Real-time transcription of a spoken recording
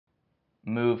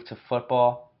move to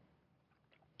football.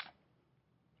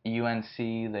 UNC,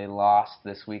 they lost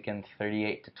this weekend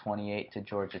 38-28 to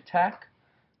Georgia Tech.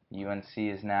 UNC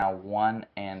is now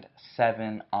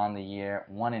 1-7 on the year,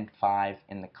 1-5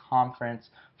 in the conference.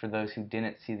 For those who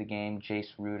didn't see the game,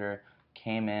 Jace Ruder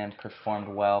came in, performed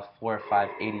well, 4 or 5,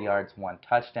 80 yards, 1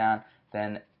 touchdown.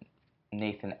 Then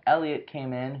Nathan Elliott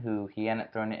came in, who he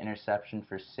hadn't thrown an interception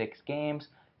for 6 games,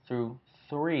 threw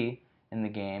 3 in the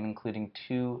game, including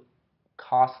 2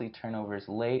 costly turnovers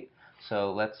late.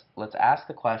 So let's ask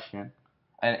the question,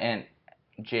 and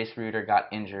Jace Ruder got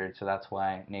injured, so that's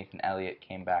why Nathan Elliott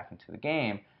came back into the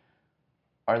game.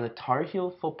 Are the Tar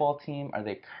Heel football team, are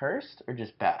they cursed or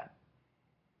just bad?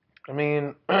 I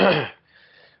mean, I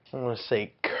don't want to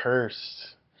say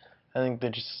cursed. I think they're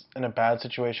just in a bad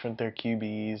situation with their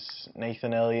QBs.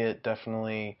 Nathan Elliott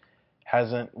definitely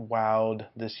hasn't wowed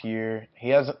this year. He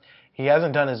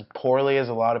hasn't done as poorly as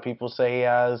a lot of people say he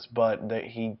has, but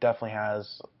he definitely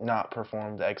has not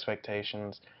performed the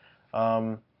expectations.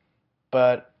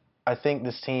 But I think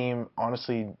this team,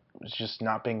 honestly, has just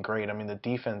not been great. I mean, the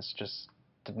defense just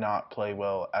did not play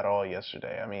well at all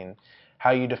yesterday. I mean,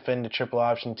 how you defend a triple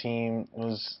option team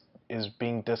is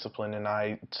being disciplined, and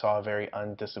I saw a very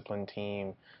undisciplined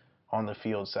team on the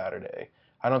field Saturday.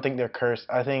 I don't think they're cursed.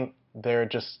 I think they're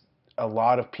just a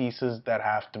lot of pieces that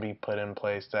have to be put in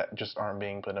place that just aren't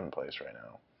being put in place right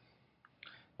now.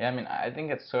 Yeah, I mean, I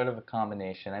think it's sort of a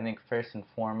combination. I think first and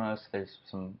foremost, there's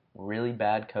some really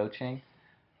bad coaching.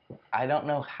 I don't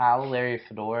know how Larry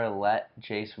Fedora let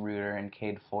Jace Ruder and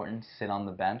Cade Fortin sit on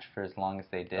the bench for as long as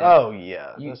they did. Oh,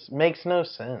 yeah. This makes no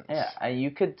sense. Yeah,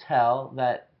 you could tell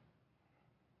that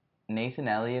Nathan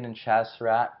Elliott and Chaz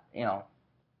Surratt,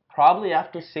 probably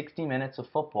after 60 minutes of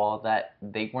football, that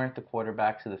they weren't the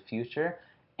quarterbacks of the future,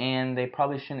 and they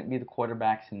probably shouldn't be the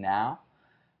quarterbacks now.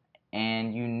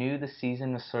 And you knew the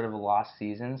season was sort of a lost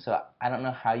season, so I don't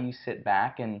know how you sit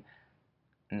back and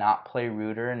not play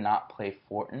Ruder and not play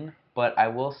Fortin. But I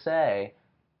will say,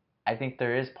 I think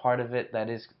there is part of it that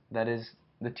is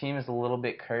the team is a little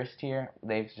bit cursed here.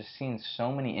 They've just seen so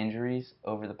many injuries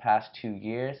over the past 2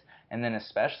 years, and then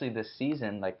especially this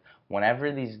season, like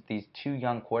whenever these 2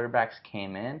 young quarterbacks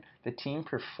came in, the team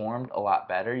performed a lot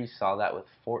better. You saw that with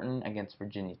Fortin against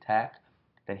Virginia Tech.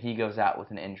 Then he goes out with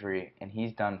an injury, and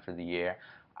he's done for the year.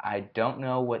 I don't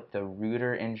know what the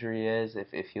Ruder injury is,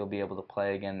 if he'll be able to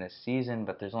play again this season,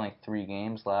 but there's only 3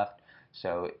 games left,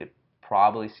 so it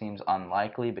probably seems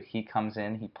unlikely, but he comes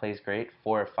in, he plays great,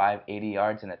 4 or 5, 80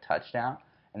 yards and a touchdown,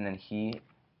 and then he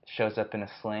shows up in a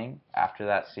sling after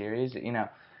that series.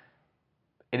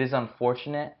 It is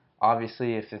unfortunate.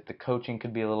 Obviously, if the coaching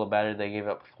could be a little better, they gave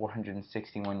up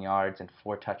 461 yards and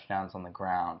 4 touchdowns on the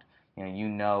ground.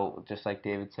 Just like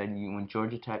David said, when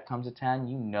Georgia Tech comes to town,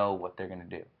 you know what they're going to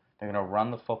do. They're going to run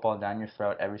the football down your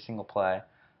throat every single play.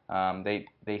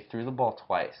 They threw the ball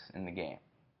twice in the game.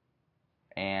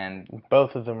 And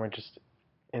both of them were just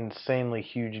insanely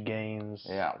huge gains.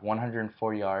 Yeah,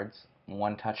 104 yards,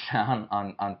 1 touchdown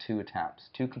on 2 attempts.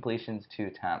 2 completions, 2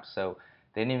 attempts. So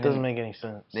they didn't even... Doesn't make any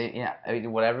sense.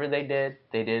 Whatever they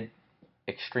did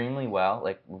extremely well,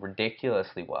 like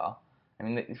ridiculously well. I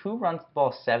mean, who runs the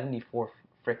ball 74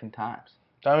 freaking times?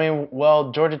 I mean,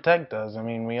 well, Georgia Tech does. I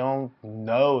mean, we all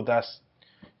know that's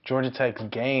Georgia Tech's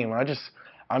game.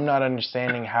 I'm not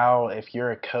understanding how, if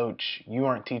you're a coach, you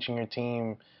aren't teaching your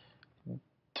team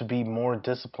to be more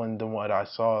disciplined than what I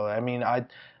saw. I mean, I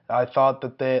thought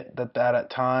that at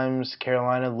times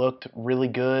Carolina looked really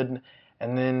good,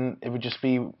 and then it would just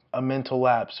be a mental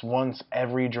lapse once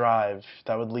every drive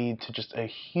that would lead to just a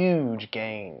huge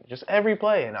gain, just every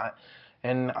play.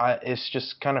 And it's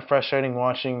just kind of frustrating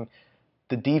watching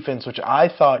the defense, which I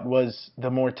thought was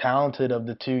the more talented of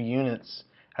the 2 units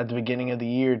at the beginning of the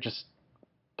year, just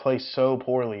play so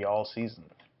poorly all season.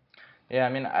 Yeah, I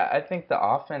mean, I think the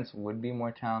offense would be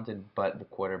more talented, but the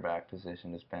quarterback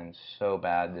position has been so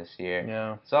bad this year.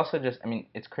 Yeah. It's also just, I mean,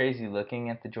 it's crazy looking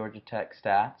at the Georgia Tech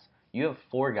stats. You have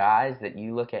 4 guys that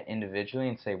you look at individually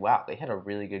and say, wow, they had a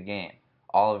really good game.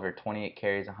 Oliver, 28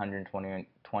 carries,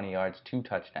 120 yards, 2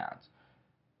 touchdowns.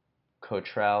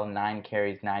 Cottrell, 9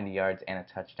 carries, 90 yards, and a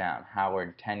touchdown.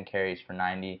 Howard, 10 carries for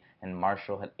 90, and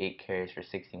Marshall had 8 carries for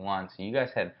 61.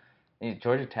 So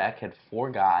Georgia Tech had 4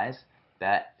 guys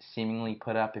that seemingly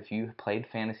put up, if you played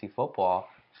fantasy football,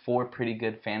 4 pretty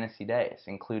good fantasy days,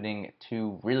 including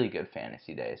 2 really good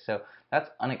fantasy days. So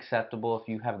that's unacceptable if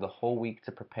you have the whole week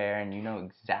to prepare and you know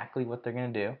exactly what they're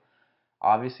going to do.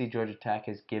 Obviously, Georgia Tech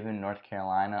has given North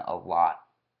Carolina a lot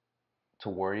to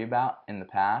worry about in the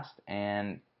past,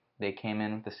 and they came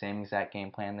in with the same exact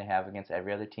game plan they have against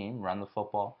every other team: run the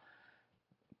football,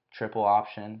 triple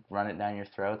option, run it down your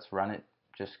throats, run it,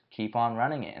 just keep on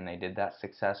running it, and they did that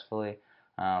successfully.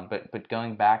 But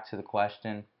going back to the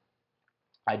question,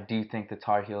 I do think the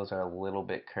Tar Heels are a little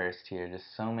bit cursed here.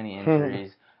 Just so many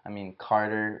injuries. I mean,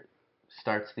 Carter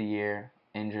starts the year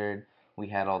injured. We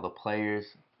had all the players.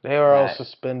 They are all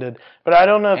suspended, but I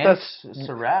don't know if that's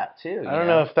Surratt too. I don't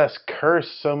know if that's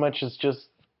cursed so much as just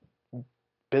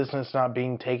business not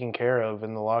being taken care of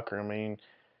in the locker room. I mean,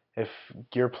 if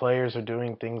your players are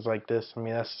doing things like this, I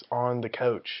mean, that's on the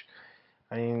coach.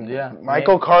 I mean,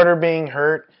 Michael Carter being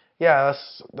hurt, yeah,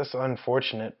 that's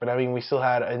unfortunate. But I mean, we still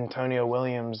had Antonio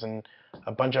Williams and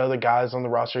a bunch of other guys on the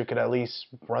roster who could at least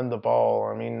run the ball.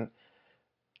 I mean,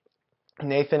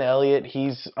 Nathan Elliott,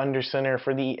 he's under center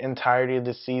for the entirety of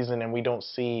the season, and we don't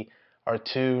see our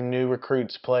two new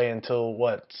recruits play until,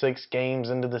 6 games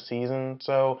into the season?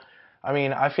 So, I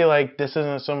mean, I feel like this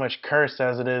isn't so much cursed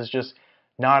as it is just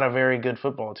not a very good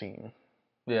football team.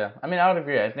 Yeah, I mean, I would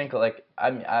agree. I think,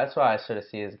 that's why I sort of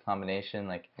see it as a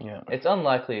combination. It's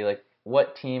unlikely,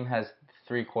 what team has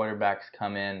 3 quarterbacks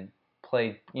come in,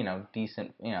 play,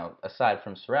 decent, aside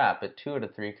from Surratt, but 2 out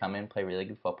of 3 come in, play really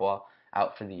good football,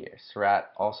 out for the year.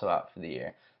 Surratt also out for the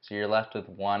year. So you're left with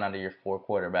 1 out of your 4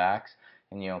 quarterbacks.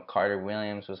 And, Carter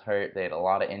Williams was hurt. They had a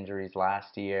lot of injuries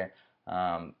last year.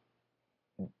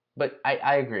 But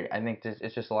I agree. I think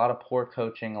it's just a lot of poor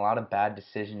coaching, a lot of bad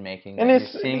decision-making that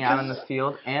you're seeing out on the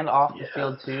field and off the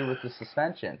field, too, with the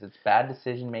suspensions. It's bad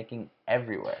decision-making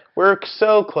everywhere. We're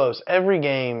so close. Every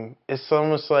game, it's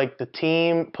almost like the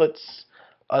team puts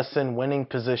us in winning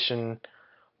position,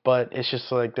 but it's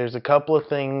just like there's a couple of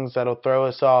things that'll throw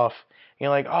us off. You're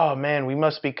like, oh, man, we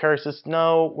must be cursed.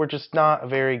 No, we're just not a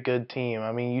very good team.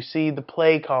 I mean, you see the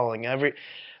play calling.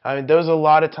 There was a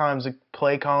lot of times the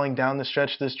play calling down the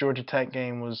stretch of this Georgia Tech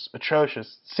game was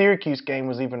atrocious. Syracuse game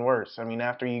was even worse. I mean,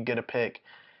 after you get a pick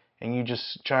and you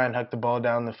just try and huck the ball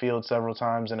down the field several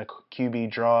times and a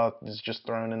QB draw is just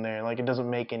thrown in there. It doesn't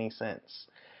make any sense.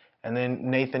 And then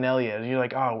Nathan Elliott, you're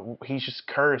like, oh, he's just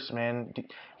cursed, man.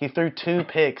 He threw 2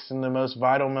 picks in the most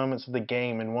vital moments of the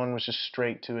game, and one was just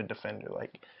straight to a defender.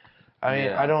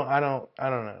 I don't know.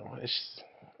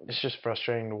 It's just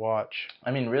frustrating to watch.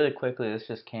 I mean, really quickly, this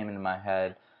just came into my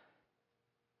head.